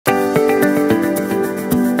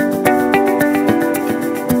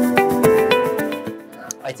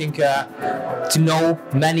think to know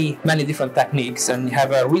many different techniques and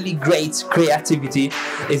have a really great creativity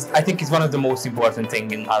I think is one of the most important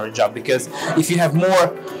things in our job, because if you have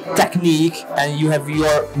more technique and you have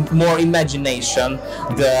your more imagination,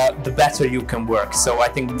 the better you can work. So I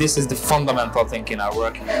think this is the fundamental thing in our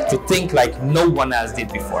work, to think like no one else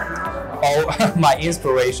did before. My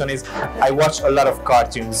inspiration is I watch a lot of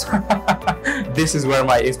cartoons. This is where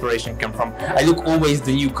my inspiration comes from. I look always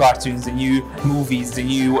the new cartoons, the new movies, the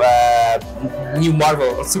new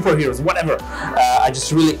Marvel superheroes, whatever. I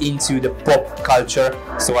just really into the pop culture,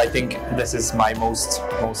 so I think this is my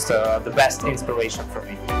the best inspiration for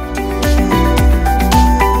me.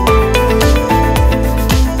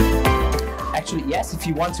 Actually, yes, if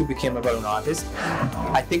you want to become a balloon artist,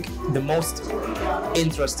 I think the most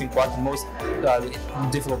interesting part, the most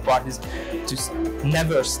difficult part is to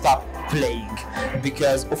never stop playing,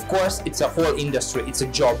 because of course it's a whole industry, it's a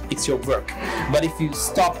job, it's your work, but if you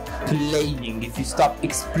stop playing, if you stop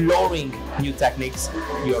exploring new techniques,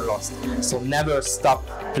 you're lost. So never stop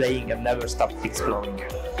playing and never stop exploring.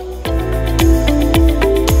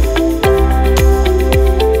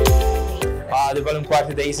 The balloon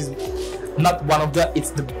party days is not one of the,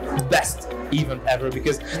 it's the best event ever,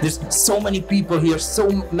 because there's so many people here, so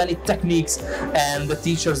many techniques, and the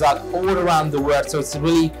teachers are all around the world, so it's a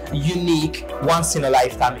really unique, once in a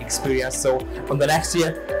lifetime experience. So on the next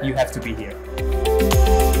year you have to be here.